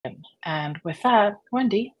And with that,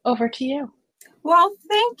 Wendy, over to you. Well,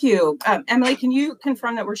 thank you. Emily, can you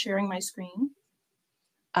confirm that we're sharing my screen?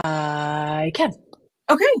 I can.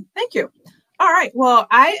 Okay, thank you. All right, well,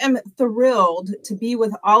 I am thrilled to be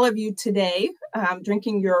with all of you today,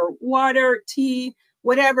 drinking your water, tea,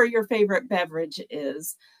 whatever your favorite beverage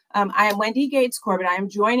is. I am Wendy Gates Corbett. I am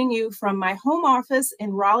joining you from my home office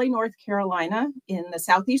in Raleigh, North Carolina, in the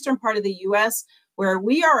southeastern part of the U.S., where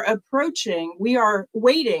we are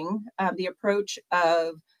waiting the approach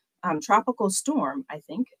of tropical storm, I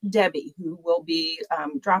think, Debbie, who will be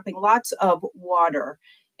dropping lots of water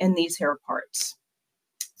in these here parts.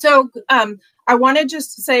 So I want to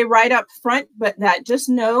just say right up front, but that just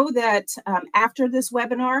know that after this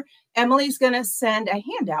webinar, Emily's going to send a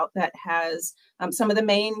handout that has some of the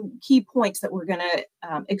main key points that we're going to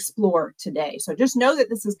explore today. So just know that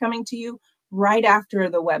this is coming to you right after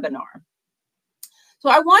the webinar. So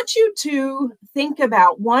I want you to think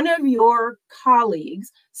about one of your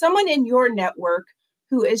colleagues, someone in your network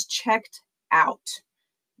who is checked out.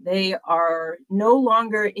 They are no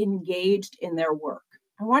longer engaged in their work.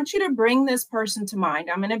 I want you to bring this person to mind.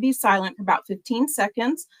 I'm going to be silent for about 15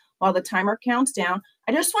 seconds while the timer counts down.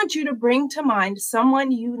 I just want you to bring to mind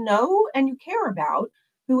someone you know and you care about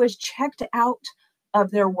who is checked out of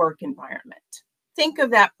their work environment. Think of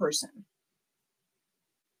that person.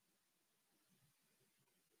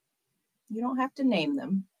 You don't have to name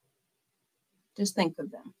them. Just think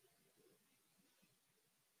of them.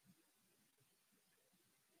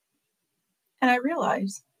 And I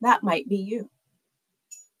realize that might be you.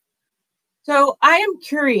 So I am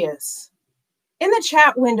curious. In the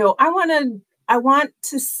chat window, I want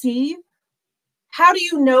to see, how do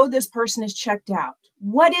you know this person is checked out?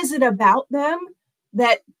 What is it about them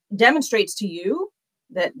that demonstrates to you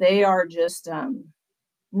that they are just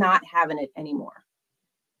not having it anymore?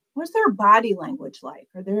 What's their body language like,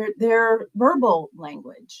 or their verbal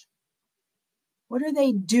language? What are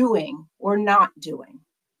they doing or not doing?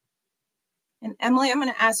 And Emily, I'm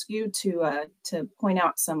going to ask you to point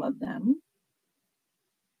out some of them.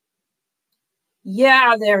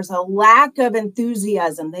 Yeah, there's a lack of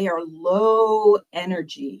enthusiasm. They are low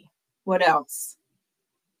energy. What else?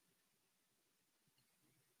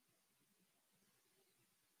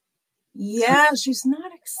 Yeah, she's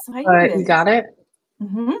not excited. You got it?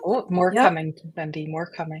 Mm-hmm. Oh, more coming, Wendy, more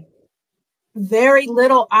coming. Very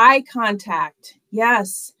little eye contact.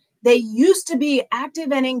 Yes. They used to be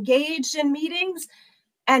active and engaged in meetings,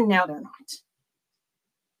 and now they're not.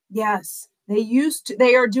 Yes.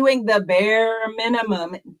 They are doing the bare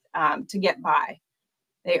minimum to get by.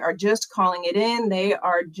 They are just calling it in. They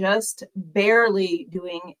are just barely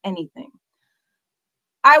doing anything.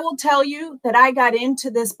 I will tell you that I got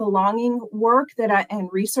into this belonging work and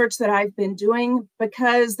research that I've been doing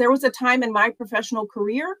because there was a time in my professional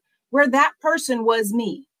career where that person was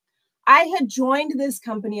me. I had joined this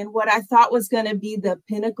company in what I thought was going to be the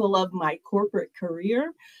pinnacle of my corporate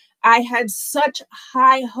career. I had such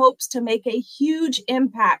high hopes to make a huge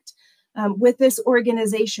impact with this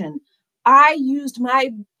organization. I used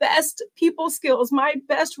my best people skills, my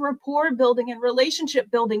best rapport building and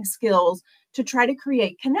relationship building skills to try to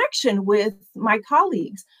create connection with my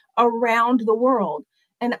colleagues around the world.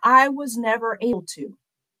 And I was never able to.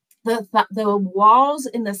 The walls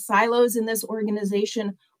in the silos in this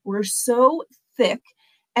organization were so thick,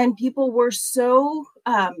 and people were so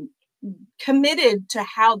committed to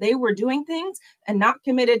how they were doing things and not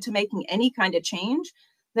committed to making any kind of change,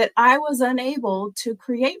 that I was unable to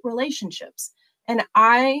create relationships. And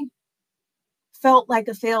I felt like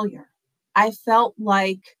a failure. I felt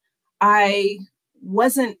like I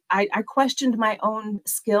questioned my own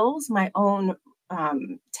skills, my own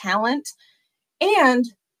talent. And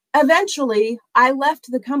eventually I left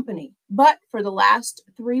the company. But for the last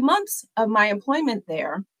 3 months of my employment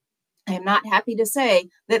there, I am not happy to say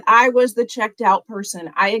that I was the checked out person.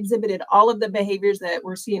 I exhibited all of the behaviors that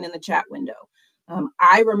we're seeing in the chat window.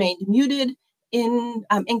 I remained muted in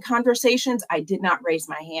conversations. I did not raise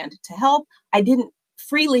my hand to help. I didn't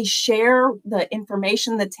freely share the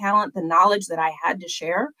information, the talent, the knowledge that I had to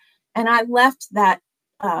share. And I left that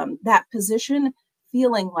position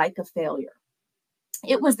feeling like a failure.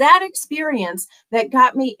 It was that experience that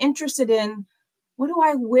got me interested in, what do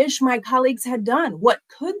I wish my colleagues had done? What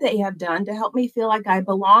could they have done to help me feel like I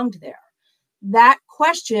belonged there? That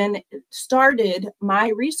question started my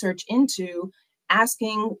research into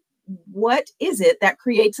asking, what is it that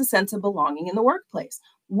creates a sense of belonging in the workplace?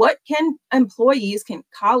 What can employees, can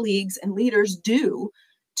colleagues and leaders do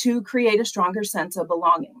to create a stronger sense of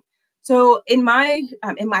belonging? So in my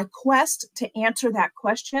quest to answer that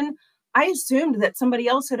question, I assumed that somebody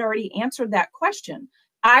else had already answered that question.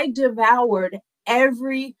 I devoured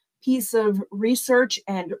every piece of research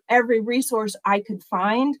and every resource I could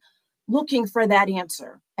find looking for that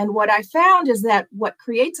answer. And what I found is that what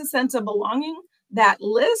creates a sense of belonging, that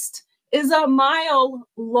list is a mile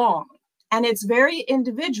long, and it's very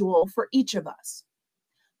individual for each of us.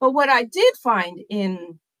 But what I did find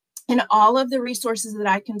in all of the resources that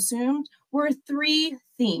I consumed were 3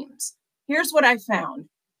 themes. Here's what I found.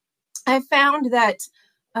 I found that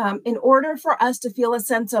in order for us to feel a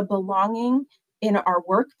sense of belonging in our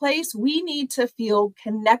workplace, we need to feel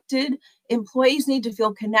connected. Employees need to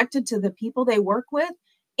feel connected to the people they work with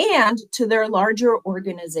and to their larger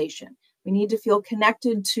organization. We need to feel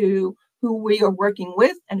connected to who we are working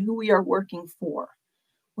with and who we are working for.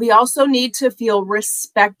 We also need to feel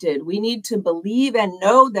respected. We need to believe and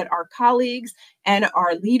know that our colleagues and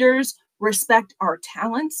our leaders respect our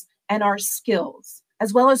talents and our skills,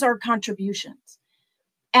 as well as our contributions.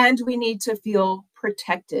 And we need to feel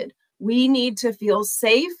protected. We need to feel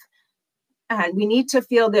safe, and we need to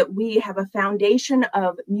feel that we have a foundation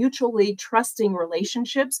of mutually trusting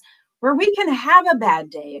relationships where we can have a bad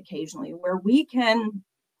day occasionally, where we can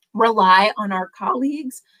rely on our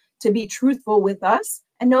colleagues to be truthful with us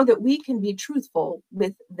and know that we can be truthful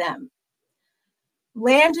with them.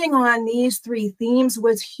 Landing on these 3 themes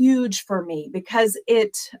was huge for me because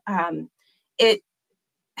it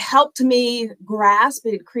helped me grasp,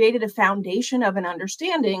 it created a foundation of an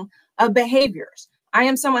understanding of behaviors. I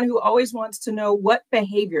am someone who always wants to know what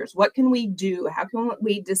behaviors, what can we do? How can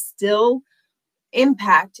we distill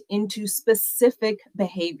impact into specific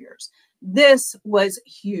behaviors? This was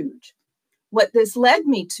huge. What this led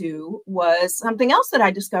me to was something else that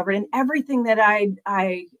I discovered in everything that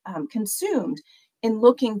I consumed in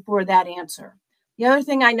looking for that answer. The other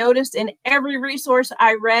thing I noticed in every resource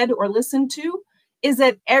I read or listened to is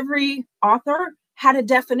that every author had a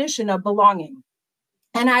definition of belonging.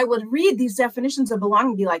 And I would read these definitions of belonging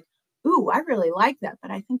and be like, ooh, I really like that,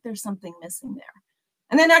 but I think there's something missing there.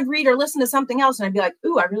 And then I'd read or listen to something else and I'd be like,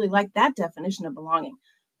 ooh, I really like that definition of belonging,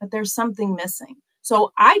 but there's something missing.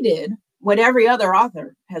 So I did what every other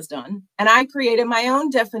author has done, and I created my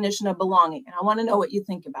own definition of belonging. And I want to know what you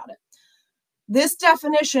think about it. This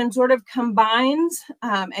definition sort of combines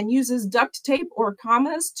and uses duct tape or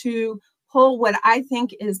commas to pull what I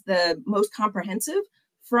think is the most comprehensive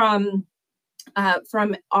from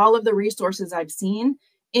all of the resources I've seen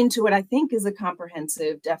into what I think is a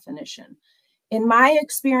comprehensive definition. In my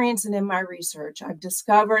experience and in my research, I've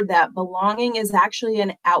discovered that belonging is actually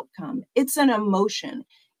an outcome. It's an emotion.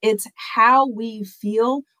 It's how we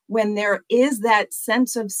feel when there is that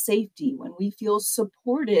sense of safety, when we feel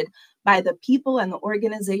supported by the people and the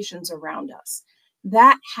organizations around us.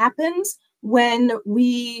 That happens when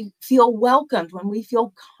we feel welcomed, when we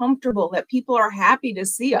feel comfortable, that people are happy to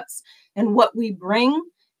see us. And what we bring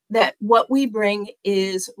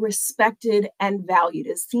is respected and valued,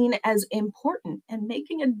 is seen as important and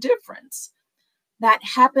making a difference. That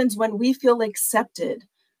happens when we feel accepted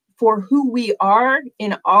for who we are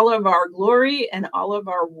in all of our glory and all of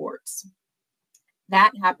our warts.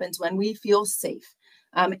 That happens when we feel safe.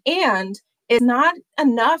 And it's not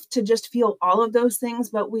enough to just feel all of those things,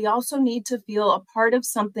 but we also need to feel a part of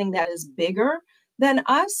something that is bigger than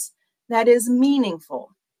us, that is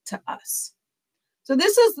meaningful to us. So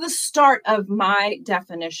this is the start of my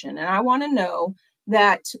definition. And I want to know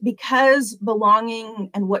that because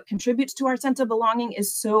belonging and what contributes to our sense of belonging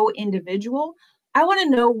is so individual, I want to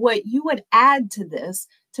know what you would add to this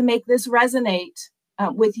to make this resonate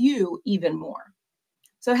with you even more.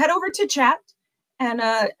 So head over to chat and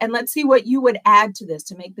let's see what you would add to this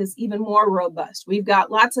to make this even more robust. We've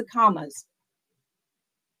got lots of commas.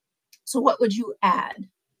 So what would you add?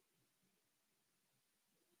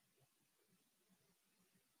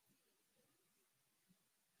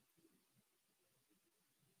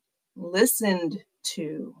 Listened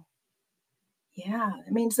to. Yeah,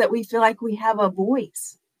 it means that we feel like we have a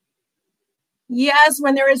voice. Yes,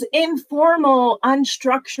 when there is informal,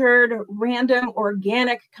 unstructured, random,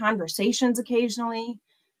 organic conversations occasionally,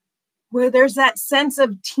 where there's that sense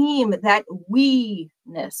of team, that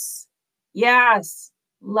we-ness. Yes,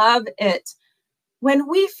 love it. When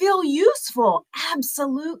we feel useful,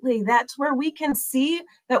 absolutely. That's where we can see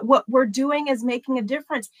that what we're doing is making a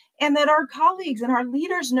difference and that our colleagues and our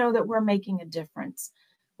leaders know that we're making a difference.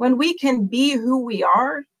 When we can be who we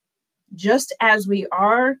are, just as we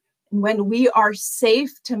are, when we are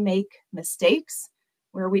safe to make mistakes,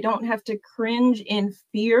 where we don't have to cringe in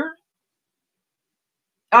fear.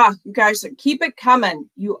 You guys, keep it coming.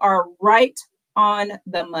 You are right on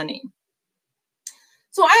the money.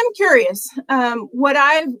 So I'm curious, what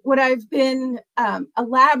I've been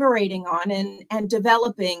elaborating on and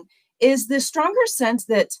developing is the stronger sense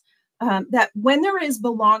that that when there is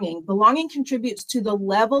belonging, belonging contributes to the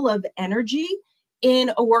level of energy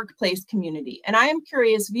in a workplace community. And I am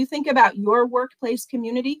curious, if you think about your workplace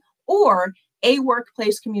community or a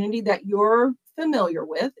workplace community that you're familiar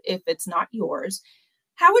with, if it's not yours,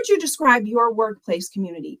 how would you describe your workplace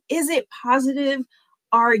community? Is it positive?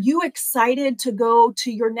 Are you excited to go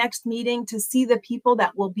to your next meeting to see the people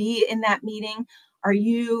that will be in that meeting?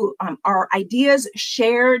 Are ideas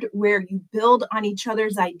shared where you build on each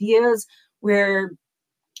other's ideas, where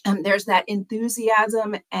there's that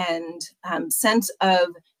enthusiasm and sense of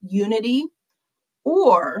unity?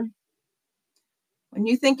 Or when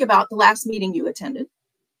you think about the last meeting you attended,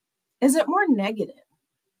 is it more negative?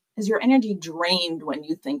 Is your energy drained when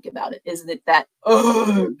you think about it? Is it that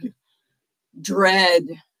ugh, dread?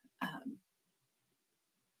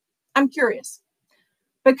 I'm curious,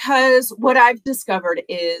 because what I've discovered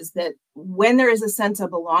is that when there is a sense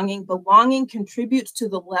of belonging, belonging contributes to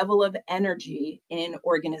the level of energy in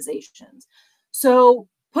organizations. So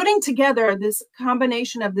putting together this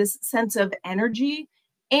combination of this sense of energy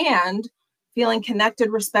and feeling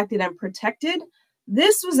connected, respected, and protected,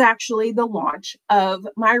 this was actually the launch of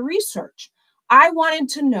my research. I wanted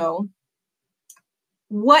to know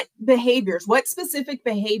what specific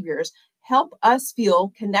behaviors help us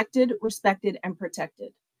feel connected, respected, and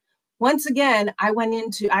protected. Once again, I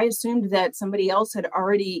assumed that somebody else had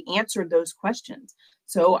already answered those questions.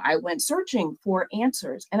 So I went searching for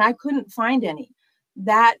answers and I couldn't find any.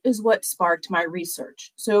 That is what sparked my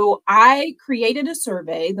research. So I created a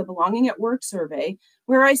survey, the Belonging at Work survey,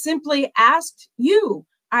 where I simply asked you.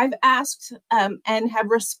 I've asked and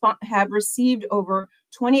have received over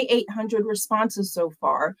 2,800 responses so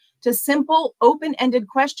far to simple open-ended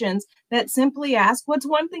questions that simply ask, what's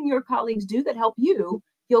one thing your colleagues do that help you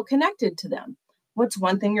feel connected to them? What's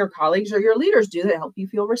one thing your colleagues or your leaders do that help you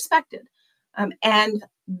feel respected? And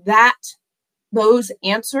those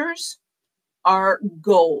answers are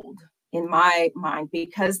gold in my mind,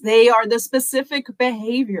 because they are the specific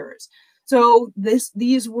behaviors. So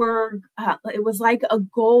these were, it was like a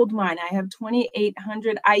gold mine. I have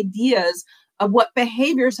 2,800 ideas of what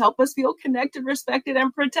behaviors help us feel connected, respected,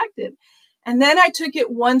 and protected. And then I took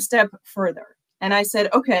it one step further and I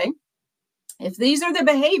said, okay, if these are the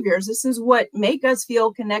behaviors, this is what make us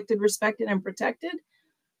feel connected, respected, and protected.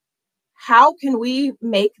 How can we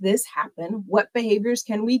make this happen? What behaviors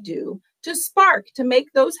can we do to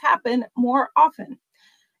make those happen more often?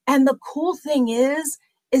 And the cool thing is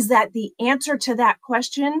that the answer to that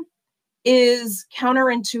question is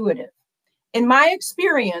counterintuitive. In my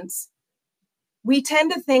experience, we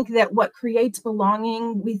tend to think that what creates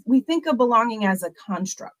belonging, we think of belonging as a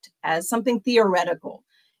construct, as something theoretical.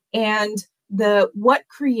 And what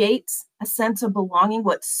creates a sense of belonging,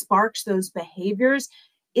 what sparks those behaviors,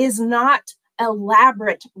 is not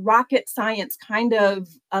elaborate rocket science kind of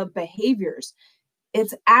behaviors.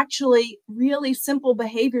 It's actually really simple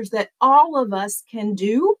behaviors that all of us can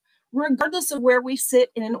do, regardless of where we sit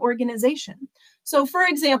in an organization. So, for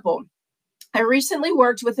example, I recently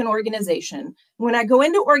worked with an organization. When I go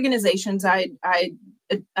into organizations, I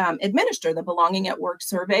administer the Belonging at Work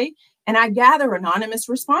survey, and I gather anonymous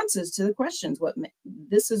responses to the questions.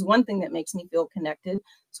 This is one thing that makes me feel connected.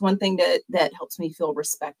 It's one thing that helps me feel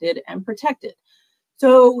respected and protected.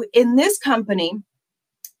 So in this company,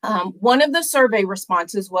 one of the survey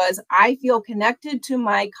responses was, I feel connected to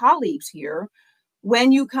my colleagues here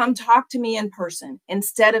when you come talk to me in person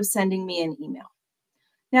instead of sending me an email.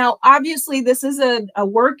 Now, obviously, this is a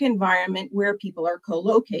work environment where people are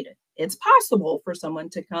co-located. It's possible for someone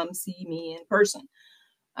to come see me in person.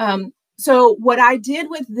 So what I did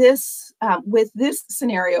with this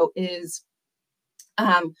scenario is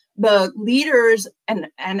the leaders and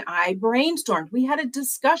I brainstormed. We had a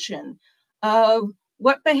discussion of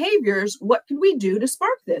what behaviors, what could we do to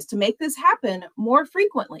spark this, to make this happen more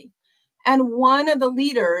frequently. And one of the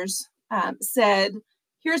leaders said,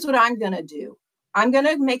 here's what I'm going to do. I'm going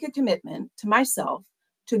to make a commitment to myself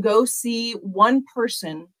to go see one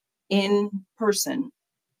person in person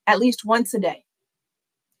at least once a day.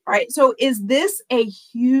 All right. So is this a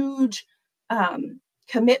huge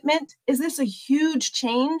commitment? Is this a huge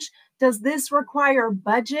change? Does this require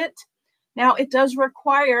budget? Now, it does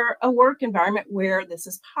require a work environment where this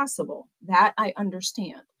is possible. That I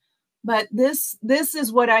understand. But this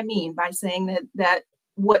is what I mean by saying that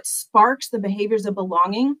what sparks the behaviors of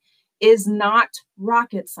belonging is not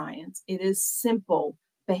rocket science. It is simple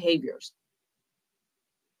behaviors.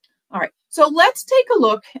 All right, so let's take a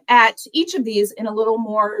look at each of these in a little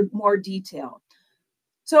more detail.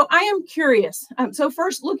 So I am curious. So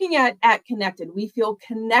first, looking at connected, we feel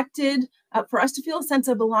connected. For us to feel a sense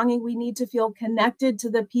of belonging, we need to feel connected to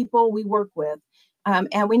the people we work with,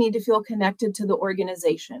 and we need to feel connected to the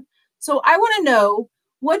organization. So I want to know,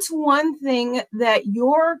 what's one thing that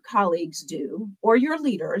your colleagues do or your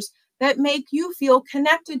leaders that make you feel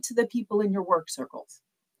connected to the people in your work circles?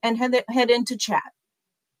 And head into chat.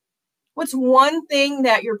 What's one thing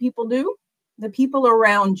that your people do? The people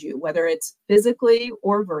around you, whether it's physically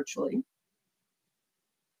or virtually.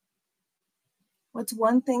 What's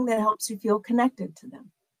one thing that helps you feel connected to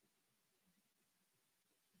them?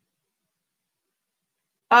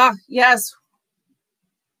 Yes.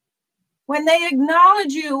 When they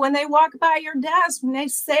acknowledge you, when they walk by your desk, when they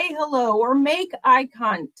say hello or make eye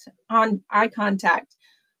contact,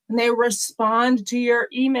 when they respond to your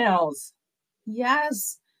emails.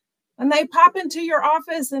 Yes. When they pop into your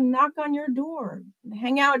office and knock on your door,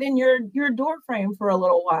 hang out in your door frame for a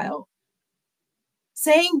little while.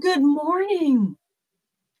 Saying good morning.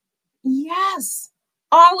 Yes,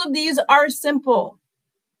 all of these are simple.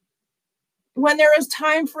 When there is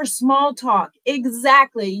time for small talk,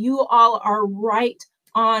 exactly, you all are right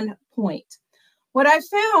on point. What I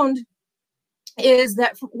found is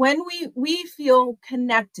that when we feel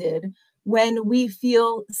connected, when we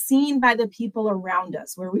feel seen by the people around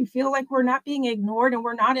us, where we feel like we're not being ignored and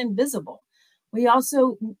we're not invisible, we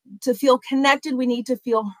also, to feel connected, we need to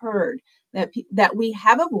feel heard, that we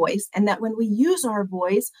have a voice, and that when we use our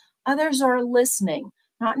voice, others are listening,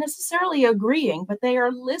 not necessarily agreeing, but they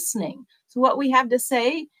are listening. So what we have to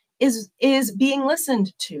say is being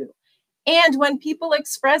listened to. And when people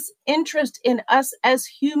express interest in us as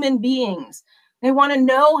human beings, they want to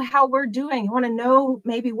know how we're doing. They want to know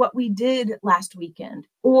maybe what we did last weekend,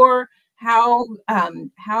 or how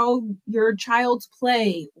your child's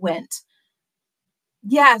play went.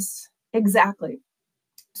 Yes, exactly.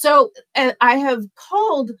 So I have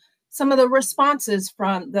called some of the responses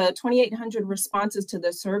from the 2,800 responses to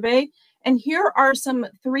the survey. And here are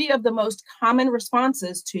three of the most common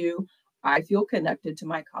responses to I feel connected to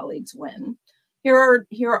my colleagues when.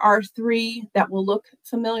 Here are three that will look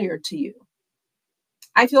familiar to you.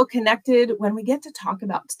 I feel connected when we get to talk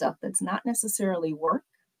about stuff that's not necessarily work,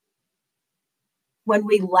 when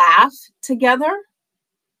we laugh together,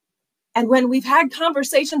 and when we've had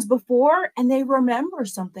conversations before and they remember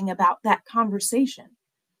something about that conversation.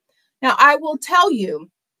 Now, I will tell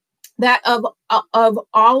you that of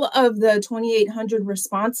all of the 2,800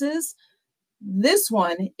 responses, this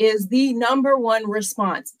one is the number one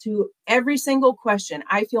response to every single question.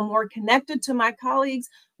 I feel more connected to my colleagues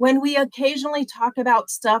when we occasionally talk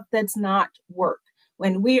about stuff that's not work,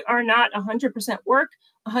 when we are not 100% work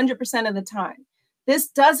 100% of the time. This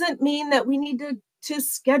doesn't mean that we need to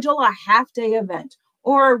schedule a half-day event,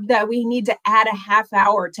 or that we need to add a half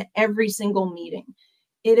hour to every single meeting.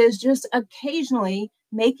 It is just occasionally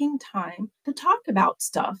making time to talk about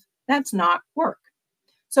stuff that's not work.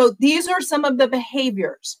 So these are some of the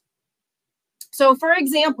behaviors. So for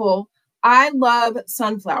example, I love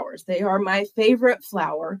sunflowers. They are my favorite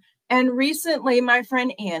flower. And recently my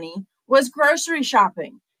friend Annie was grocery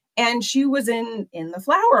shopping, and she was in the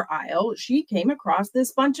flower aisle. She came across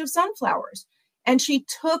this bunch of sunflowers, and she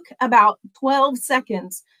took about 12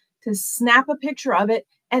 seconds to snap a picture of it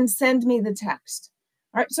and send me the text.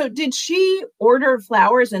 All right, so did she order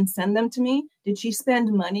flowers and send them to me? Did she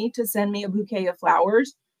spend money to send me a bouquet of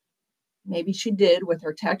flowers? Maybe she did with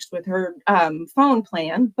her text, with her phone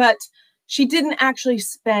plan, but she didn't actually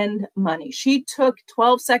spend money. She took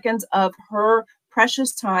 12 seconds of her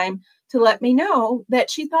precious time to let me know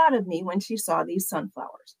that she thought of me when she saw these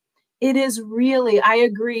sunflowers. It is really, I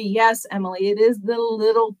agree. Yes, Emily, it is the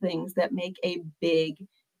little things that make a big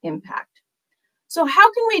impact. So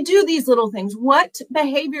how can we do these little things? What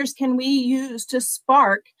behaviors can we use to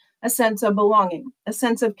spark a sense of belonging, a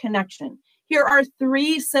sense of connection? Here are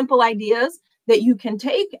three simple ideas that you can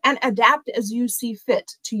take and adapt as you see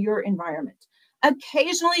fit to your environment.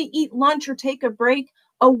 Occasionally eat lunch or take a break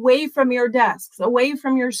away from your desks, away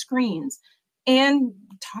from your screens, and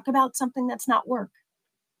talk about something that's not work.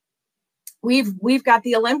 We've got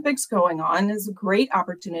the Olympics going on. Is a great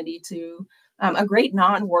opportunity to, a great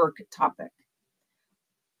non-work topic.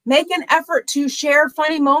 Make an effort to share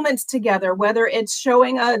funny moments together, whether it's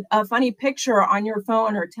showing a funny picture on your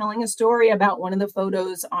phone, or telling a story about one of the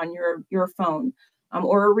photos on your phone,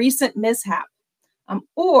 or a recent mishap,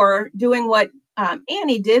 or doing what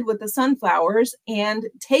Annie did with the sunflowers, and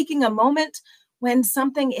taking a moment when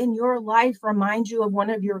something in your life reminds you of one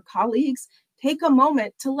of your colleagues. Take a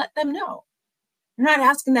moment to let them know. You're not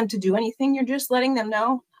asking them to do anything. You're just letting them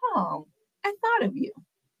know, oh, I thought of you.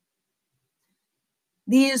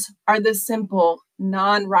 These are the simple,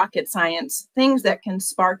 non-rocket science things that can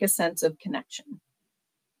spark a sense of connection.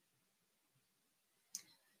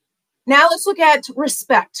 Now let's look at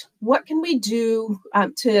respect. What can we do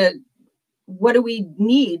what do we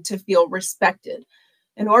need to feel respected?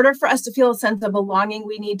 In order for us to feel a sense of belonging,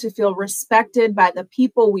 we need to feel respected by the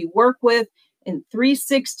people we work with in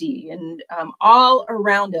 360 and all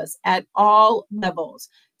around us at all levels.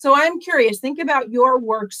 So I'm curious, think about your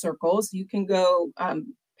work circles. You can go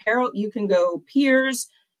peers,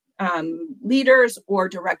 leaders, or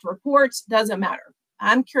direct reports, doesn't matter.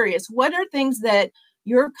 I'm curious, what are things that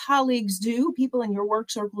your colleagues do, people in your work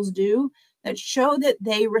circles do, that show that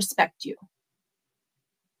they respect you?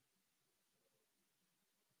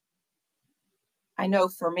 I know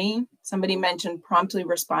for me, somebody mentioned promptly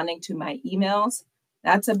responding to my emails.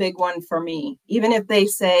 That's a big one for me. Even if they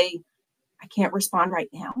say, I can't respond right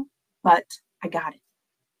now, but I got it.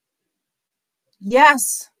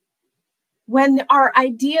 Yes, when our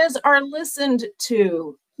ideas are listened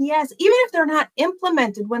to. Yes, even if they're not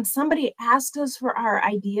implemented, when somebody asks us for our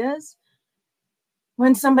ideas,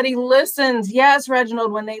 when somebody listens, yes,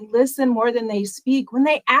 Reginald, when they listen more than they speak, when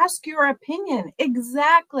they ask your opinion,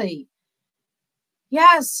 exactly.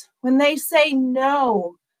 Yes, when they say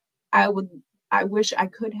no, I wish I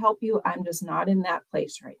could help you. I'm just not in that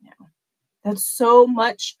place right now. That's so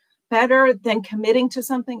much better than committing to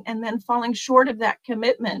something and then falling short of that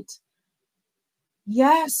commitment.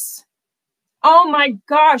 Yes. Oh my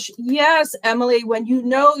gosh. Yes, Emily, when you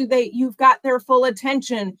know that you've got their full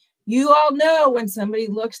attention, you all know when somebody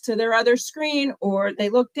looks to their other screen or they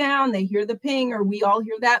look down, they hear the ping, or we all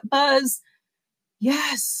hear that buzz.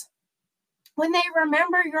 Yes. When they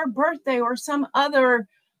remember your birthday or some other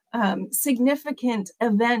significant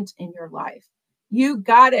event in your life. You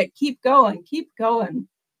got it. Keep going. Keep going.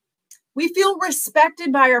 We feel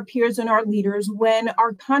respected by our peers and our leaders when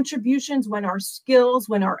our contributions, when our skills,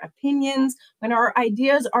 when our opinions, when our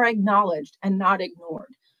ideas are acknowledged and not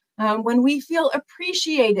ignored. When we feel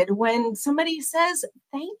appreciated, when somebody says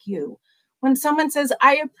thank you, when someone says,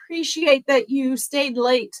 I appreciate that you stayed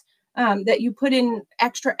late, that you put in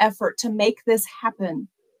extra effort to make this happen.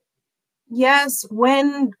 Yes,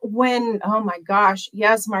 when, oh my gosh,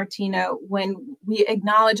 yes, Martina, when we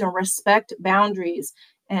acknowledge and respect boundaries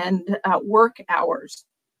and work hours.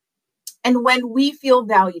 And when we feel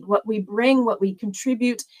valued, what we bring, what we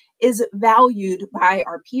contribute is valued by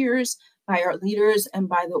our peers, by our leaders, and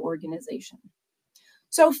by the organization.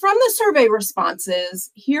 So from the survey responses,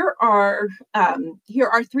 here are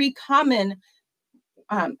three common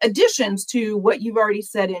additions to what you've already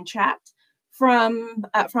said in chat from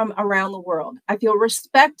around the world. I feel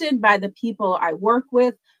respected by the people I work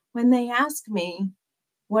with when they ask me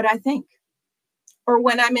what I think, or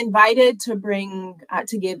when I'm invited to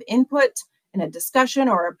to give input in a discussion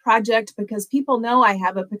or a project because people know I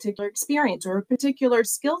have a particular experience or a particular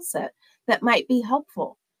skill set that might be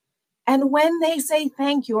helpful. And when they say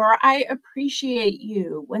thank you or I appreciate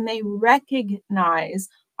you, when they recognize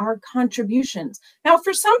our contributions. Now,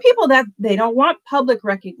 for some people that they don't want public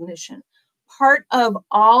recognition. Part of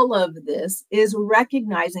all of this is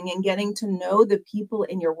recognizing and getting to know the people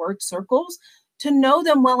in your work circles, to know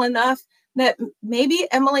them well enough that maybe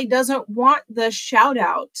Emily doesn't want the shout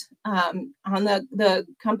out on the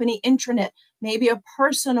company intranet, maybe a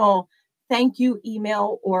personal thank you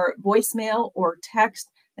email or voicemail or text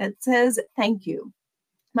that says thank you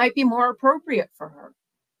might be more appropriate for her.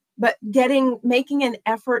 But making an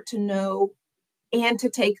effort to know and to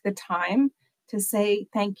take the time to say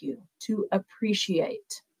thank you, to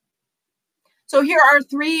appreciate. So here are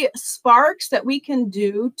three sparks that we can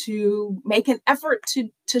do to make an effort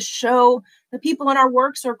to show the people in our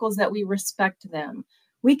work circles that we respect them.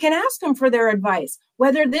 We can ask them for their advice,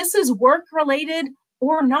 whether this is work related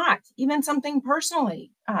or not, even something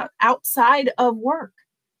personally outside of work.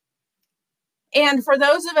 And for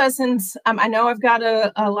those of us, and I know I've got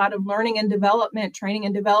a lot of learning and development, training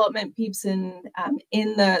and development peeps in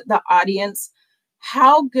the audience.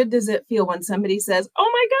 How good does it feel when somebody says, oh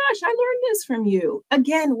my gosh, I learned this from you?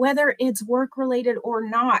 Again, whether it's work related or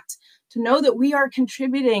not, to know that we are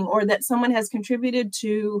contributing or that someone has contributed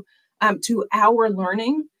to our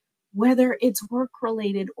learning, whether it's work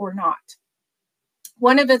related or not.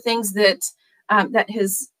 One of the things that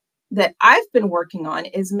I've been working on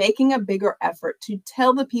is making a bigger effort to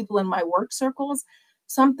tell the people in my work circles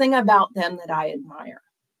something about them that I admire.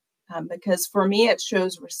 Because for me, it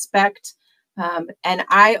shows respect. And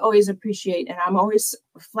I always appreciate, and I'm always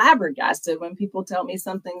flabbergasted when people tell me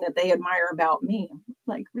something that they admire about me. I'm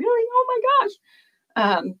like, really? Oh my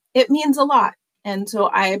gosh. It means a lot. And so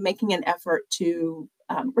I am making an effort to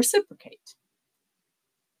reciprocate.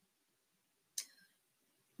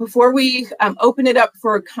 before we open it up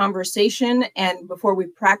for a conversation and before we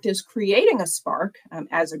practice creating a spark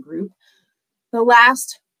as a group, the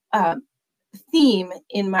last theme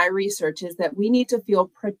in my research is that we need to feel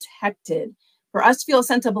protected. For us to feel a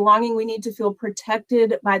sense of belonging, we need to feel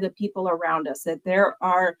protected by the people around us, that there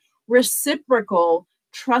are reciprocal,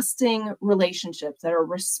 trusting relationships, that are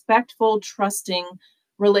respectful, trusting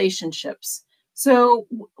relationships. So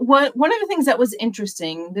one of the things that was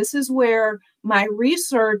interesting, this is where my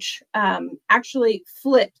research actually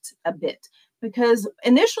flipped a bit, because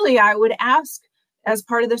initially I would ask, as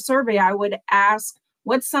part of the survey, I would ask,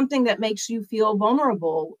 what's something that makes you feel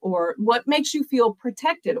vulnerable, or what makes you feel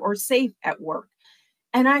protected or safe at work?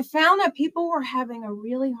 And I found that people were having a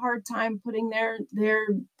really hard time putting their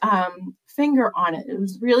finger on it. It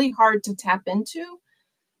was really hard to tap into,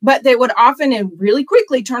 but they would often and really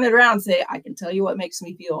quickly turn it around and say, I can tell you what makes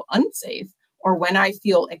me feel unsafe, or when I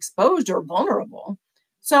feel exposed or vulnerable.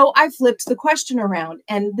 So I flipped the question around,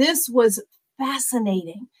 and this was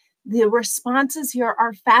fascinating. The responses here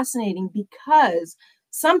are fascinating because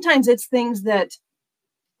sometimes it's things that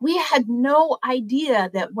we had no idea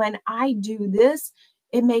that when I do this,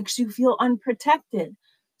 it makes you feel unprotected.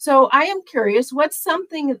 So I am curious, what's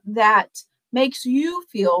something that makes you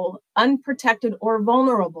feel unprotected or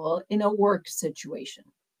vulnerable in a work situation?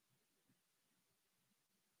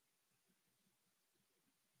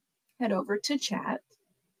 Head over to chat.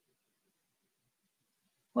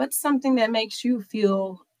 What's something that makes you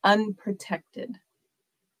feel unprotected?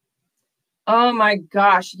 Oh my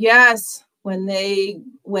gosh, yes. When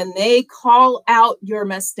they call out your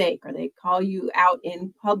mistake, or they call you out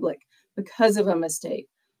in public because of a mistake.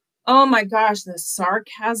 Oh my gosh, the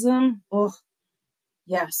sarcasm. Oh,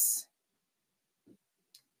 yes.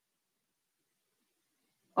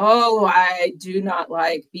 Oh, I do not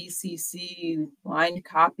like BCC, blind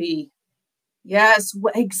copy. Yes,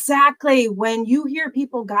 exactly. When you hear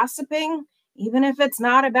people gossiping, even if it's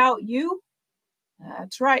not about you,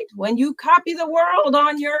 that's right. When you copy the world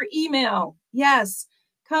on your email, yes,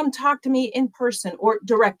 come talk to me in person or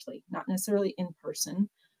directly, not necessarily in person.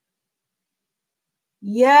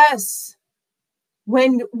 Yes.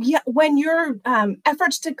 When your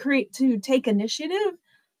efforts to take initiative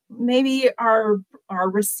maybe are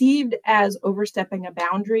received as overstepping a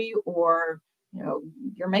boundary, or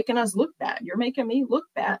you're making us look bad, you're making me look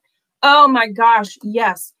bad. Oh my gosh,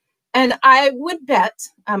 yes. And I would bet,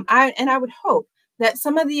 I would hope that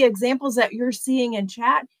some of the examples that you're seeing in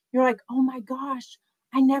chat, you're like, oh my gosh,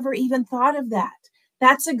 I never even thought of that.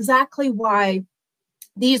 That's exactly why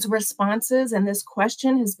these responses and this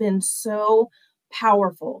question has been so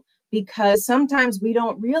powerful, because sometimes we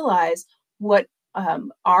don't realize what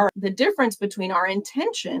are the difference between our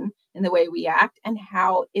intention in the way we act and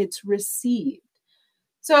how it's received.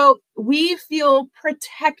 So we feel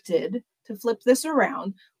protected, to flip this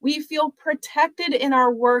around, we feel protected in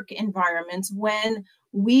our work environments when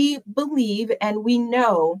we believe and we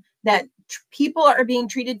know that people are being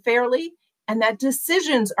treated fairly and that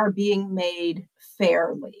decisions are being made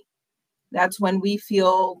fairly. That's when we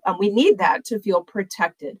feel, we need that to feel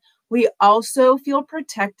protected. We also feel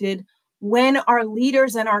protected when our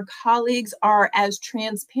leaders and our colleagues are as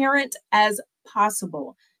transparent as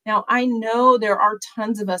possible. Now, I know there are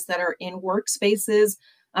tons of us that are in workspaces.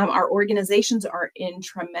 Our organizations are in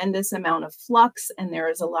tremendous amount of flux, and there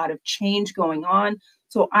is a lot of change going on.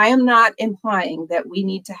 So I am not implying that we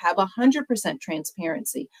need to have 100%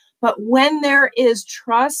 transparency. But when there is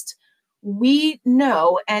trust, we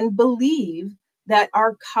know and believe that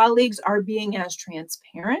our colleagues are being as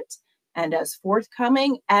transparent and as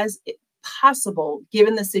forthcoming as possible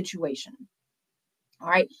given the situation. All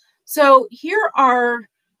right. So here are,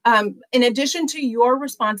 in addition to your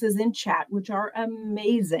responses in chat, which are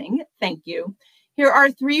amazing, thank you. Here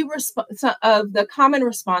are 3 of the common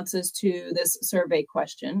responses to this survey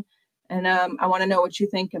question. And I want to know what you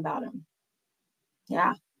think about them.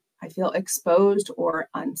 Yeah. I feel exposed or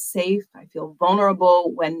unsafe. I feel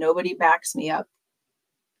vulnerable when nobody backs me up.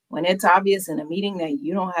 When it's obvious in a meeting that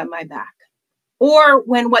you don't have my back. Or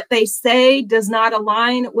when what they say does not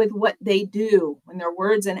align with what they do, when their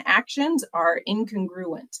words and actions are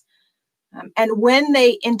incongruent. And when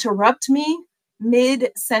they interrupt me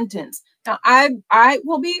mid-sentence. Now, I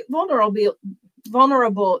will be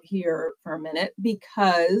vulnerable here for a minute,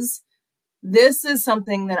 because this is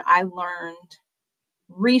something that I learned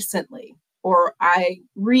recently, or I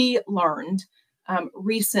relearned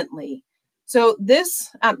recently. So this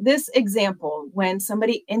example, when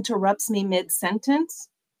somebody interrupts me mid-sentence,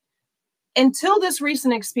 until this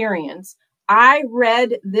recent experience, I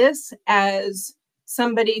read this as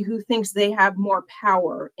somebody who thinks they have more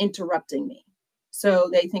power interrupting me. So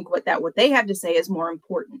they think what they have to say is more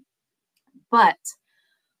important. But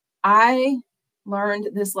I learned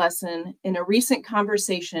this lesson in a recent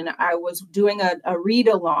conversation. I was doing a read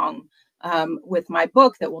along with my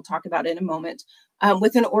book that we'll talk about in a moment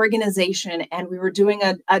with an organization, and we were doing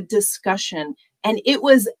a discussion, and it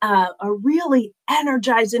was a really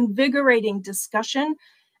energized, invigorating discussion.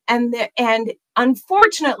 And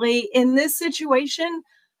unfortunately, in this situation,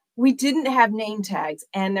 we didn't have name tags,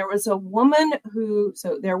 and there was a woman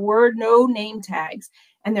so there were no name tags,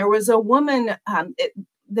 and there was a woman.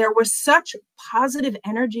 There was such positive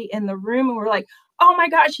energy in the room, and we're like, oh my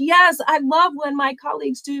gosh, yes, I love when my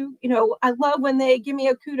colleagues do, I love when they give me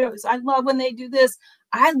a kudos. I love when they do this.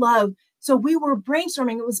 So we were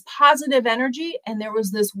brainstorming. It was positive energy. And there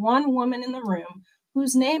was this one woman in the room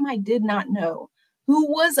whose name I did not know, who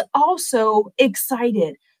was also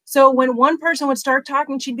excited. So when one person would start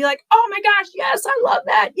talking, she'd be like, oh my gosh, yes, I love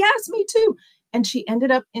that. Yes, me too. And she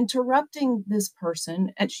ended up interrupting this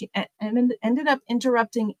person, and she ended up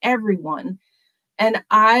interrupting everyone. And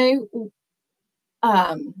I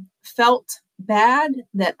felt bad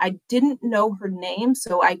that I didn't know her name.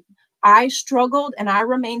 So I struggled, and I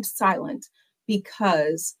remained silent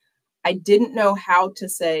because I didn't know how to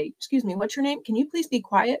say, excuse me, what's your name? Can you please be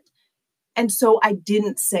quiet? And so I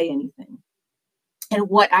didn't say anything. And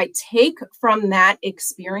what I take from that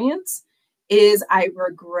experience is I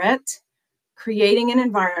regret creating an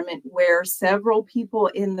environment where several people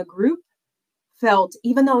in the group felt,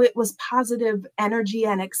 even though it was positive energy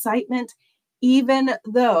and excitement, even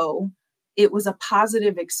though it was a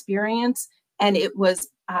positive experience and it was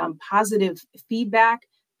positive feedback,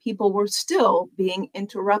 people were still being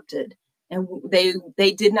interrupted, and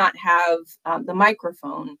they did not have the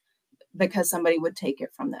microphone because somebody would take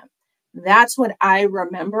it from them. That's what I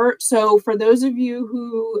remember. So for those of you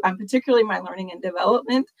who, particularly my learning and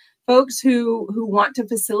development folks who want to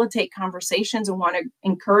facilitate conversations and want to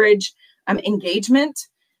encourage engagement,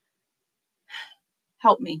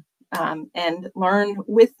 help me and learn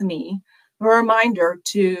with me. A reminder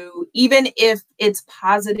to, even if it's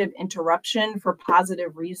positive interruption for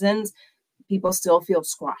positive reasons, people still feel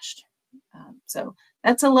squashed. So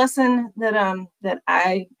that's a lesson that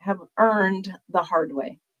I have earned the hard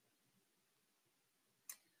way.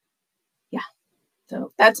 Yeah,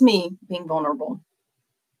 so that's me being vulnerable.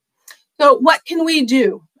 So what can we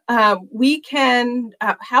do? How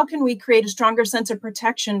can we create a stronger sense of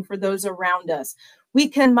protection for those around us? We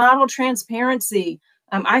can model transparency.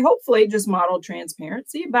 I hopefully just model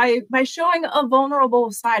transparency by showing a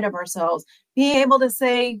vulnerable side of ourselves, being able to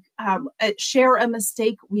say, share a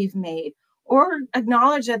mistake we've made, or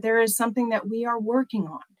acknowledge that there is something that we are working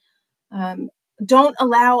on. Don't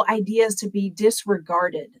allow ideas to be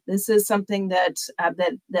disregarded. This is something that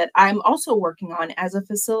I'm also working on as a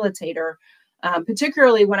facilitator,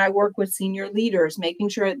 particularly when I work with senior leaders, making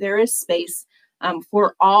sure that there is space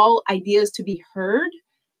for all ideas to be heard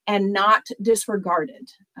and not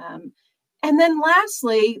disregarded. And then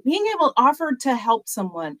lastly, being able to offer to help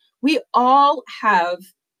someone. We all have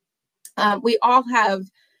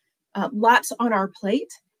lots on our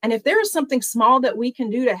plate. And if there is something small that we can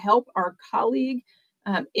do to help our colleague,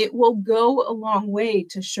 it will go a long way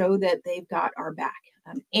to show that they've got our back,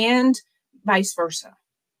 and vice versa.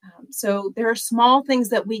 So there are small things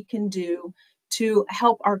that we can do to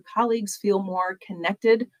help our colleagues feel more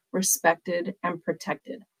connected, respected, and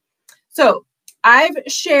protected. So I've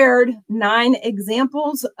shared 9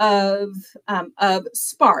 examples of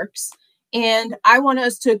sparks, and I want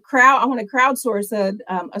to crowdsource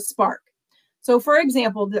a spark. So for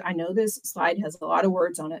example, I know this slide has a lot of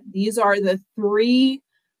words on it. These are the 3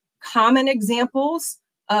 common examples,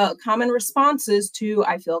 common responses to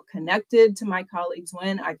I feel connected to my colleagues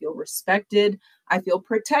when, I feel respected, I feel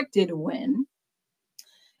protected when.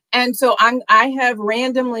 And so I have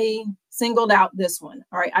randomly singled out this one.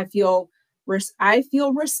 All right, I feel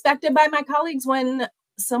respected by my colleagues when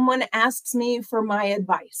someone asks me for my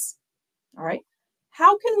advice. All right,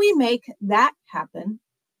 how can we make that happen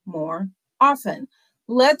more often?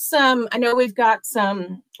 Let's I know we've got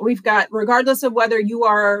regardless of whether you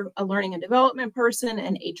are a learning and development person,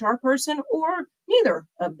 an HR person, or neither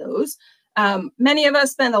of those, many of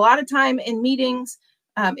us spend a lot of time in meetings.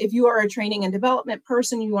 If you are a training and development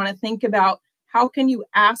person, you want to think about how can you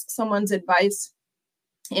ask someone's advice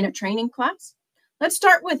in a training class. Let's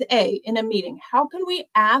start with A, in a meeting. How can we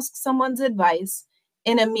ask someone's advice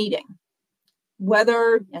in a meeting?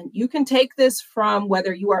 And you can take this from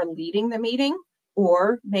whether you are leading the meeting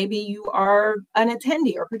or maybe you are an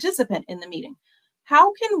attendee or participant in the meeting.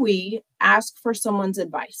 How can we ask for someone's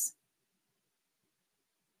advice?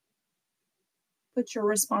 Put your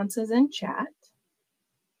responses in chat.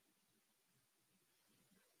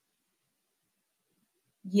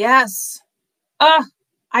 Yes.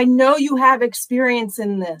 I know you have experience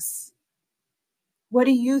in this. What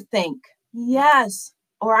do you think? Yes.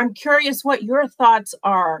 Or I'm curious what your thoughts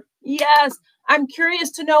are. Yes. I'm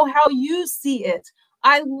curious to know how you see it.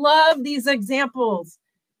 I love these examples.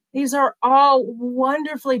 These are all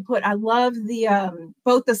wonderfully put. I love the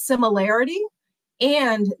both the similarity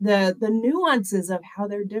and the nuances of how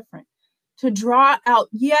they're different. To draw out,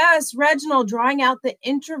 yes, Reginald, drawing out the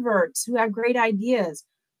introverts who have great ideas,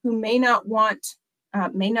 who may not want,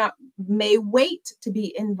 may wait to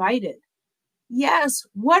be invited. Yes,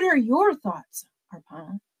 what are your thoughts,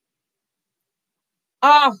 Arpana?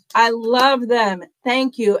 Oh, I love them.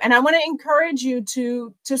 Thank you. And I want to encourage you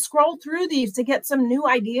to scroll through these to get some new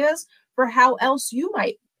ideas for how else you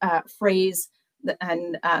might phrase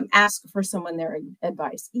and ask for someone their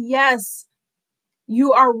advice. Yes,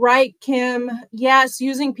 you are right, Kim. Yes,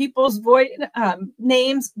 using people's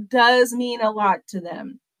names does mean a lot to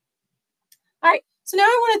them. All right. So now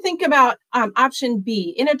I want to think about option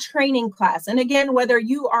B, in a training class. And again, whether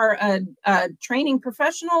you are a training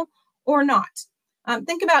professional or not.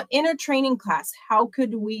 Think about in a training class, how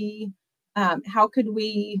could we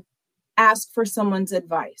ask for someone's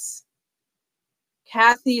advice?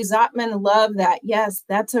 Kathy Zotman, love that. Yes,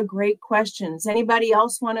 that's a great question. Does anybody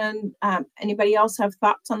else anybody else have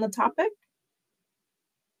thoughts on the topic?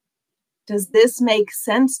 Does this make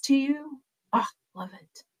sense to you? Oh, love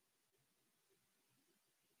it.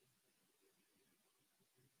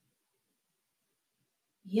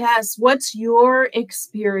 Yes, what's your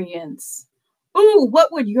experience? Ooh,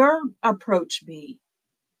 what would your approach be?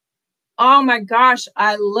 Oh my gosh,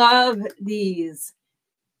 I love these.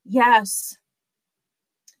 Yes.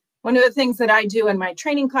 One of the things that I do in my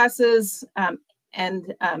training classes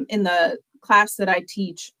and in the class that I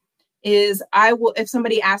teach is if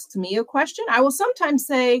somebody asks me a question, I will sometimes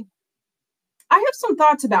say, I have some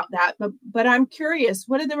thoughts about that, but I'm curious,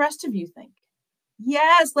 what do the rest of you think?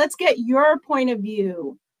 Yes, let's get your point of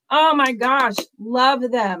view. Oh my gosh,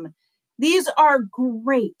 love them. These are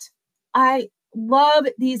great. I love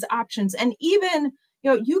these options. And even,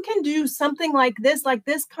 you can do something like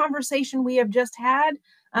this conversation we have just had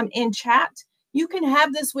in chat. You can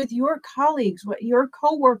have this with your colleagues, your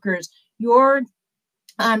coworkers, your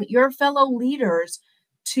fellow leaders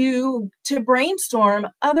to brainstorm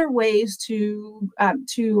other ways to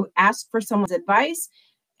ask for someone's advice,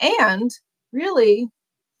 and really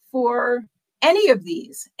for any of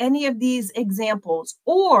these examples,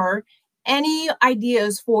 or any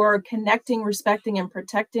ideas for connecting, respecting, and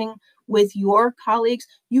protecting with your colleagues.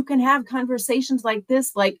 You can have conversations like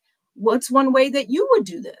this, like, what's one way that you would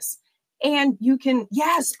do this? And you can,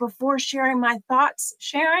 yes, before sharing my thoughts,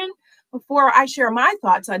 Sharon, before I share my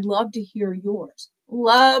thoughts, I'd love to hear yours.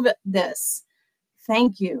 Love this.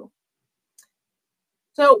 Thank you.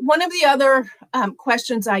 So one of the other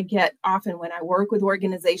questions I get often when I work with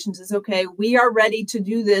organizations is, okay, we are ready to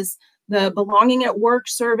do this. The Belonging at Work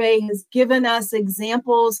survey has given us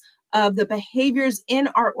examples of the behaviors in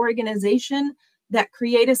our organization that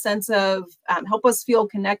create a sense of, help us feel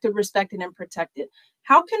connected, respected, and protected.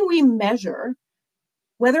 How can we measure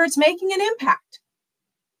whether it's making an impact?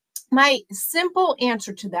 My simple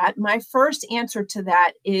answer to that, my first answer to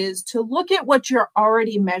that, is to look at what you're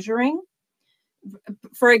already measuring.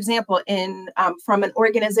 For example, from an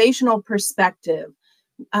organizational perspective,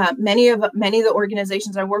 many of the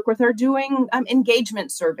organizations I work with are doing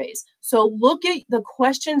engagement surveys. So look at the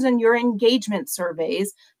questions in your engagement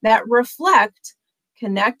surveys that reflect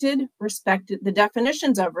connected, respected, the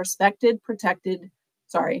definitions of respected, protected,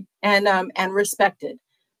 and respected.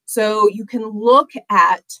 So you can look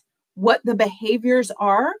at what the behaviors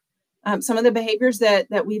are, some of the behaviors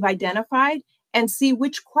that we've identified, and see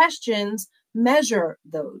which questions measure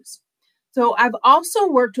those. So I've also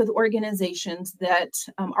worked with organizations that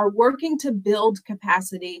are working to build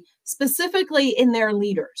capacity specifically in their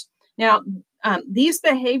leaders. Now, these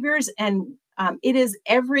behaviors, and it is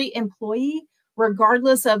every employee,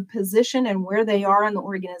 regardless of position and where they are in the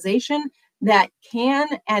organization, that can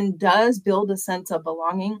and does build a sense of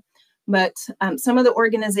belonging. But some of the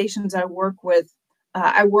organizations I work with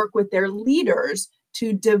their leaders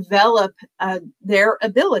to develop their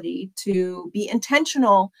ability to be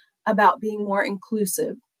intentional about being more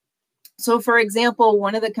inclusive. So, for example,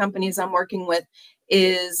 one of the companies I'm working with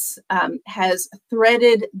has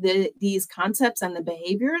threaded these concepts and the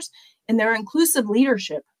behaviors in their inclusive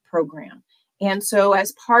leadership program. And so,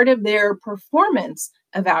 as part of their performance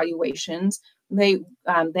evaluations, they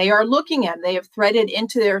are looking at, they have threaded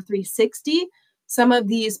into their 360 some of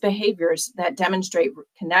these behaviors that demonstrate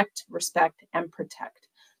connect, respect, and protect.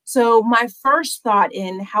 So my first thought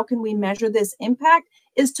in how can we measure this impact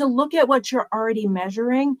is to look at what you're already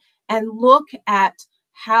measuring and look at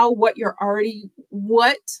how what you are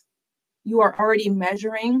already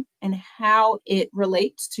measuring and how it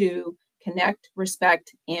relates to connect,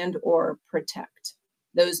 respect, and or protect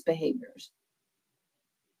those behaviors.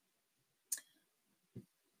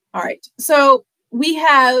 All right, so we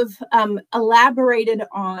have elaborated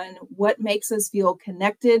on what makes us feel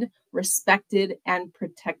connected, respected, and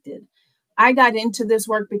protected. I got into this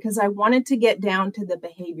work because I wanted to get down to the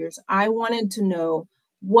behaviors. I wanted to know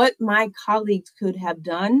what my colleagues could have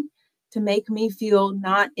done to make me feel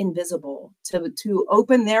not invisible, to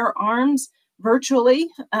open their arms virtually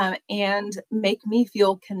and make me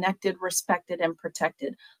feel connected, respected, and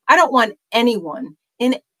protected. I don't want anyone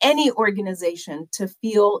in any organization to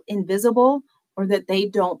feel invisible or that they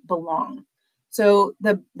don't belong. So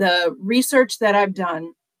the research that I've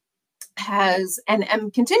done has, and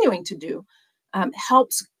am continuing to do,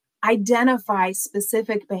 helps identify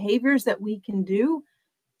specific behaviors that we can do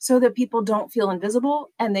so that people don't feel invisible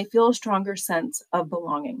and they feel a stronger sense of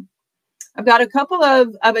belonging. I've got a couple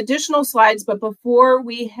of additional slides, but before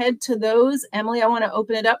we head to those, Emily, I want to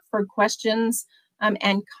open it up for questions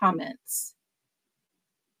and comments.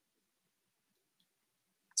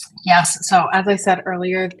 Yes, so as I said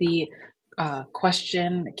earlier, the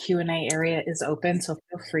question Q&A area is open, so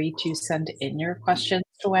feel free to send in your questions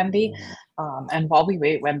to Wendy. And while we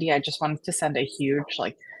wait, Wendy, I just wanted to send a huge,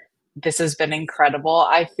 this has been incredible.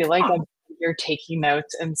 I feel like you're taking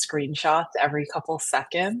notes and screenshots every couple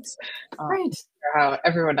seconds. Great. How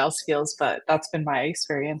everyone else feels, but that's been my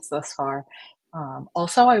experience thus far.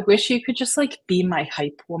 Also, I wish you could just be my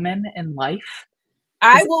hype woman in life.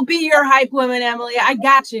 I will be your hype woman, Emily. I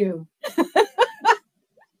got you.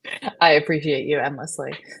 I appreciate you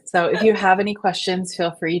endlessly. So if you have any questions,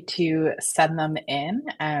 feel free to send them in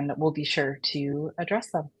and we'll be sure to address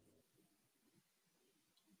them.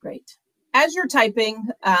 Great. As you're typing,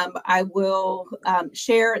 I will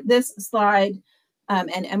share this slide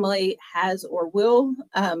and Emily has or will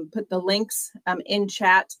put the links in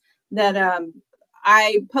chat that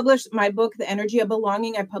I published my book, The Energy of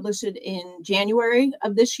Belonging. I published it in January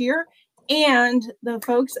of this year. And the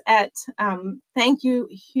folks at,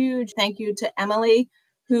 huge thank you to Emily,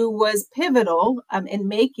 who was pivotal in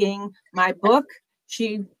making my book.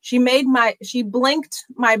 She blinked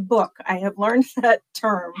my book. I have learned that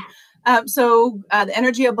term. So The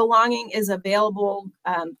Energy of Belonging is available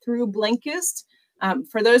through Blinkist.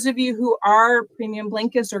 For those of you who are premium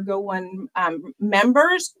Blinkist or Go One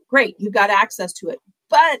members, great, you got access to it.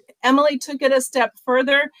 But Emily took it a step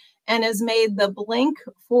further and has made the link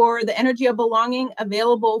for The Energy of Belonging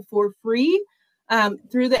available for free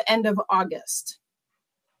through the end of August.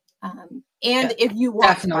 If you want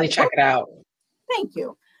definitely check it out. Thank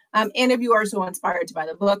you. And if you are so inspired to buy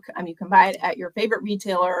the book, you can buy it at your favorite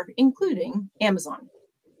retailer, including Amazon.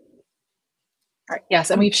 All right.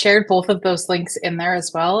 Yes, and we've shared both of those links in there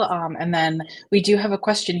as well. And then we do have a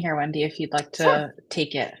question here, Wendy, if you'd like to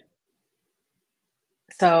take it.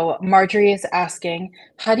 So Marjorie is asking,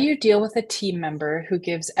 how do you deal with a team member who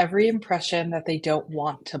gives every impression that they don't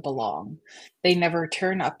want to belong? They never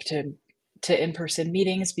turn up to in-person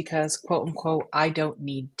meetings because, quote unquote, I don't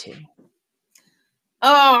need to.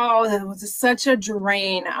 Oh, that was such a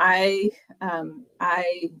drain. I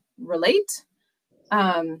relate.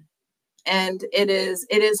 And it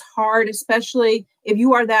is hard, especially if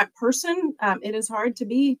you are that person. It is hard to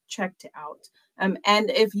be checked out. And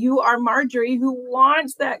if you are Marjorie, who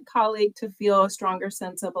wants that colleague to feel a stronger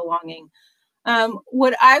sense of belonging,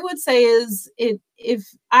 what I would say is if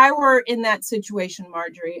I were in that situation,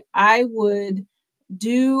 Marjorie, I would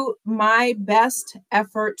do my best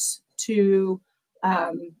efforts to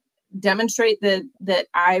demonstrate that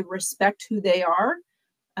I respect who they are,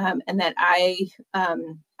 and that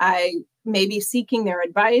I may be seeking their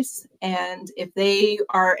advice. And if they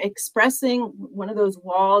are expressing one of those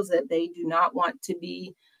walls that they do not want to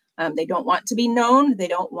be, they don't want to be known, they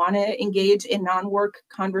don't want to engage in non-work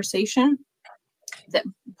conversation, that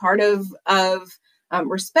part of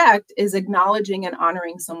respect is acknowledging and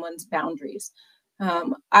honoring someone's boundaries.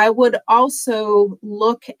 I would also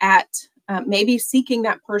look at maybe seeking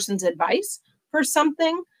that person's advice for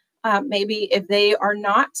something. Maybe if they are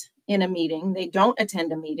not in a meeting, they don't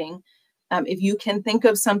attend a meeting, if you can think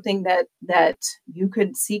of something that you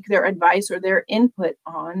could seek their advice or their input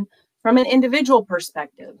on from an individual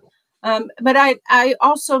perspective. But I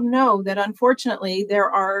also know that unfortunately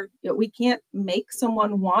we can't make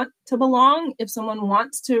someone want to belong. If someone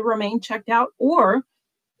wants to remain checked out, or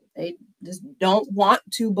they just don't want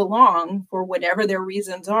to belong for whatever their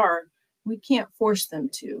reasons are, we can't force them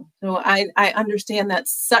to. So I understand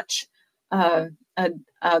that's such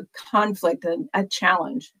a conflict, a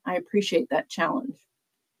challenge. I appreciate that challenge.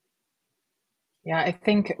 Yeah, I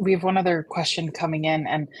think we have one other question coming in,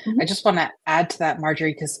 and Mhm. I just want to add to that,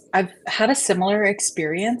 Marjorie, because I've had a similar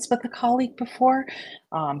experience with a colleague before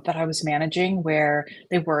that I was managing where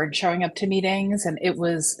they weren't showing up to meetings, and it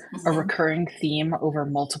was a Mhm. recurring theme over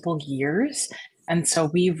multiple years. And so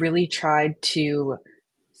we really tried to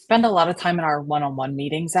spend a lot of time in our one-on-one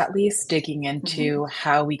meetings, at least digging Mhm. into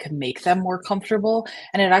how we could make them more comfortable.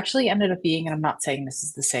 And it actually ended up being, and I'm not saying this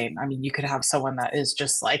is the same. I mean, you could have someone that is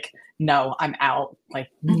just like, no, I'm out, like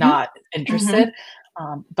Mhm. not Mhm. interested.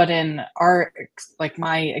 But in our, like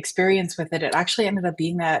my experience with it, it actually ended up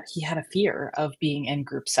being that he had a fear of being in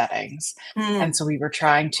group settings. Mm. And so we were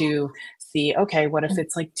trying to see, okay, what if Mm.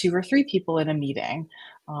 it's like 2 or 3 people in a meeting?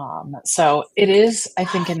 So it is, I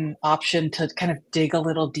think, an option to kind of dig a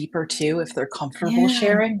little deeper too if they're comfortable Yeah.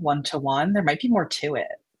 sharing one to one. There might be more to it.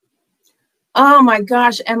 Oh my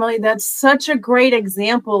gosh, Emily, that's such a great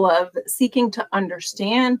example of seeking to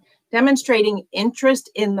understand, demonstrating interest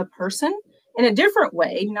in the person in a different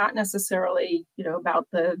way, not necessarily, about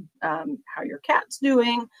the how your cat's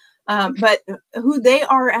doing, but who they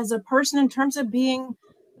are as a person in terms of being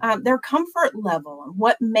their comfort level and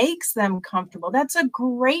what makes them comfortable. That's a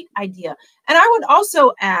great idea. And I would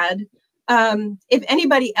also add, if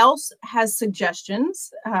anybody else has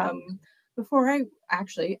suggestions, before I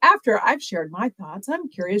after I've shared my thoughts, I'm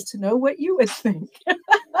curious to know what you would think.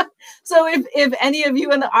 So if any of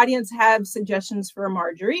you in the audience have suggestions for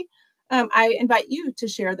Marjorie, I invite you to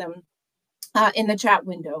share them in the chat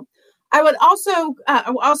window. I also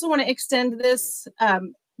want to extend this.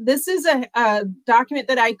 This is a document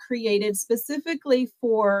that I created specifically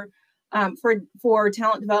for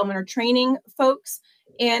talent development or training folks,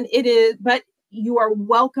 and it is. But you are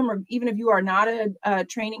welcome, or even if you are not a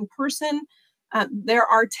training person, there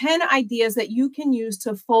are 10 ideas that you can use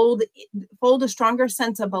to fold a stronger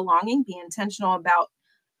sense of belonging. Be intentional about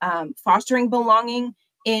fostering belonging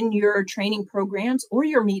in your training programs or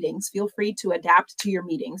your meetings. Feel free to adapt to your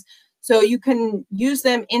meetings. So you can use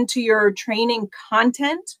them into your training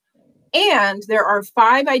content. And there are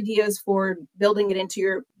 5 ideas for building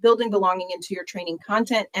belonging into your training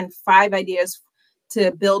content, and 5 ideas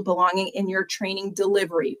to build belonging in your training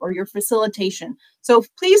delivery or your facilitation. So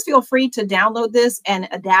please feel free to download this and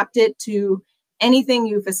adapt it to anything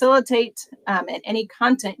you facilitate and any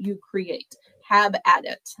content you create. Have at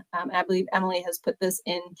it. And I believe Emily has put this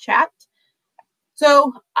in chat.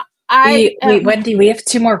 So Wait, Wendy, we have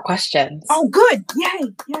 2 more questions. Oh, good.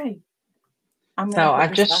 Yay, yay. So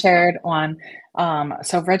I've just shared one.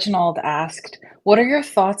 So Reginald asked, what are your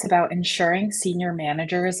thoughts about ensuring senior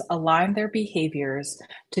managers align their behaviors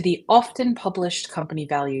to the often published company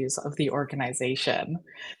values of the organization?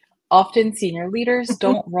 Often senior leaders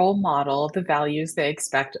don't role model the values they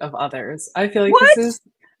expect of others. I feel like this What? is,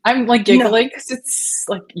 I'm like No. giggling because it's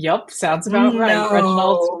like, yep, sounds about right.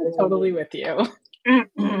 Reginald, No. totally with you.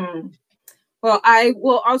 Mm-mm. Well, I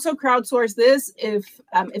will also crowdsource this if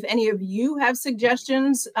any of you have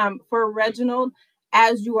suggestions for Reginald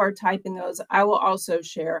as you are typing those. I will also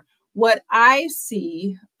share what I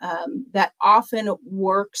see that often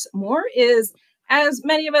works more is, as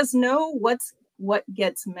many of us know, what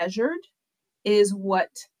gets measured is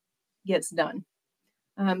what gets done.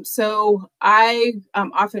 So I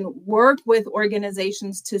often work with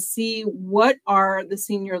organizations to see what are the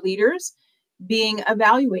senior leaders being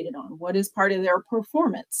evaluated on, what is part of their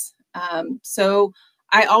performance. So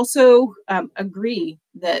I also agree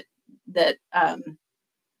that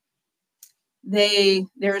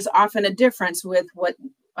there's often a difference with what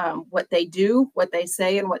they do, what they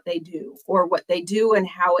say, and what they do, or what they do and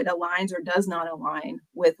how it aligns or does not align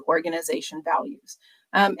with organization values.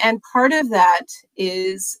 And part of that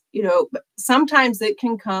is, sometimes it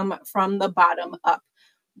can come from the bottom up.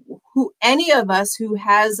 Any of us who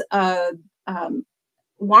has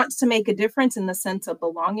wants to make a difference in the sense of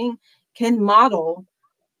belonging can model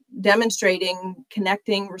demonstrating,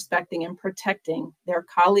 connecting, respecting, and protecting their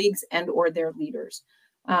colleagues and or their leaders.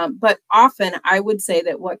 But often I would say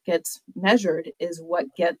that what gets measured is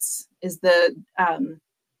the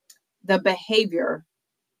behavior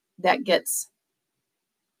that gets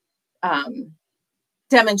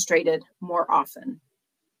demonstrated more often.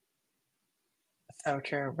 So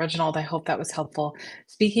true. Reginald, I hope that was helpful.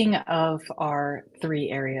 Speaking of our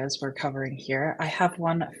 3 areas we're covering here, I have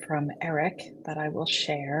one from Eric that I will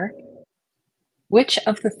share. Which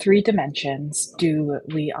of the 3 dimensions do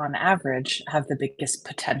we, on average, have the biggest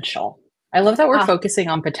potential? I love that we're focusing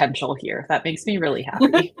on potential here. That makes me really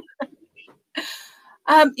happy.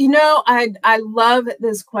 I love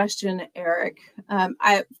this question, Eric.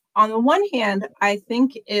 on the one hand, I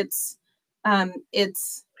think it's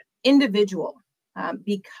individual,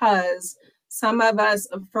 because some of us,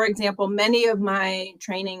 for example, many of my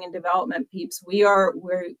training and development peeps, we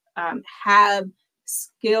have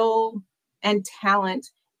skill and talent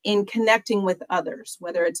in connecting with others,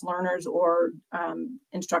 whether it's learners or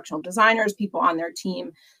instructional designers, people on their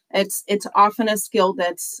team. It's often a skill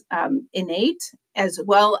that's innate as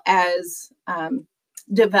well as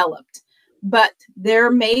developed. But there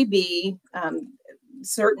may be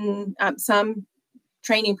some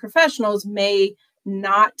training professionals may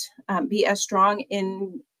not be as strong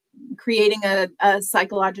in creating a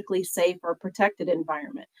psychologically safe or protected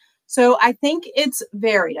environment. So I think it's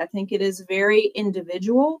varied. I think it is very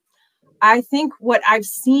individual. I think what I've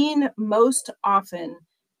seen most often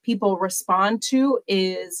people respond to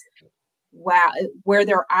is, wow, where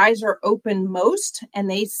their eyes are open most and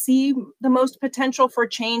they see the most potential for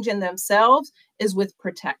change in themselves is with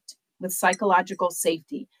protect, with psychological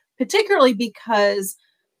safety, particularly because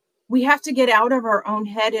we have to get out of our own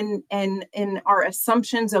head and our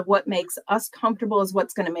assumptions of what makes us comfortable is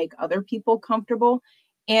what's going to make other people comfortable.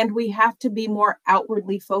 And we have to be more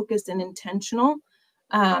outwardly focused and intentional.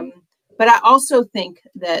 But I also think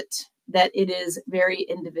that it is very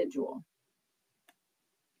individual.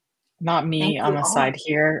 Not me on the side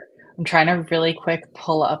here. I'm trying to really quick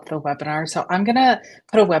pull up the webinar. So I'm going to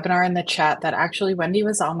put a webinar in the chat that actually Wendy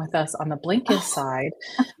was on with us on the Blinkist side,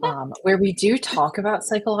 where we do talk about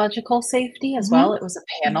psychological safety as well. It was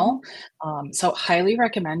a panel. So highly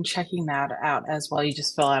recommend checking that out as well. You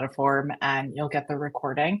just fill out a form and you'll get the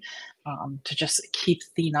recording to just keep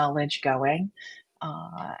the knowledge going.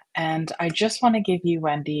 And I just want to give you,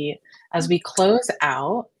 Wendy, as we close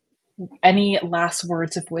out, any last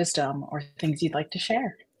words of wisdom or things you'd like to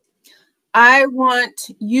share? I want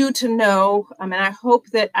you to know, and I hope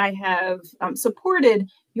that I have supported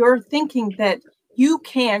your thinking that you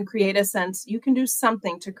can create a sense, you can do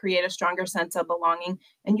something to create a stronger sense of belonging,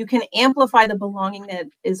 and you can amplify the belonging that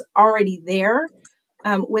is already there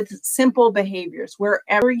with simple behaviors.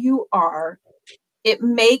 Wherever you are, it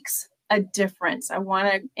makes a difference. I want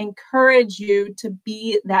to encourage you to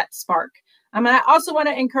be that spark. I also want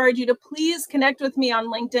to encourage you to please connect with me on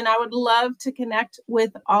LinkedIn. I would love to connect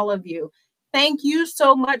with all of you. Thank you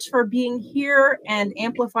so much for being here and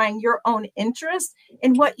amplifying your own interest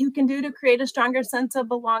in what you can do to create a stronger sense of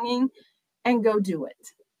belonging, and go do it.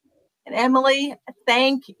 And Emily,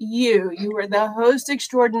 thank you. You were the host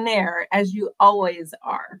extraordinaire, as you always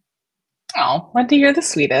are. Oh, Wendy, you're the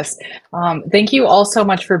sweetest. Thank you all so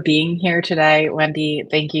much for being here today. Wendy,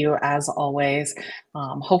 thank you as always.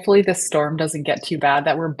 Hopefully this storm doesn't get too bad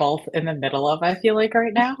that we're both in the middle of, I feel like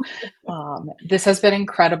right now. This has been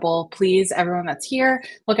incredible. Please, everyone that's here,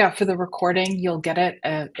 look out for the recording. You'll get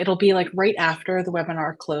it. It'll be like right after the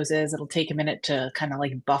webinar closes. It'll take a minute to kind of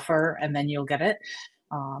like buffer and then you'll get it.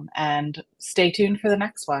 And stay tuned for the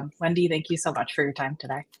next one. Wendy, thank you so much for your time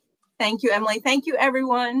today. Thank you, Emily. Thank you,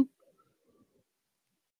 everyone.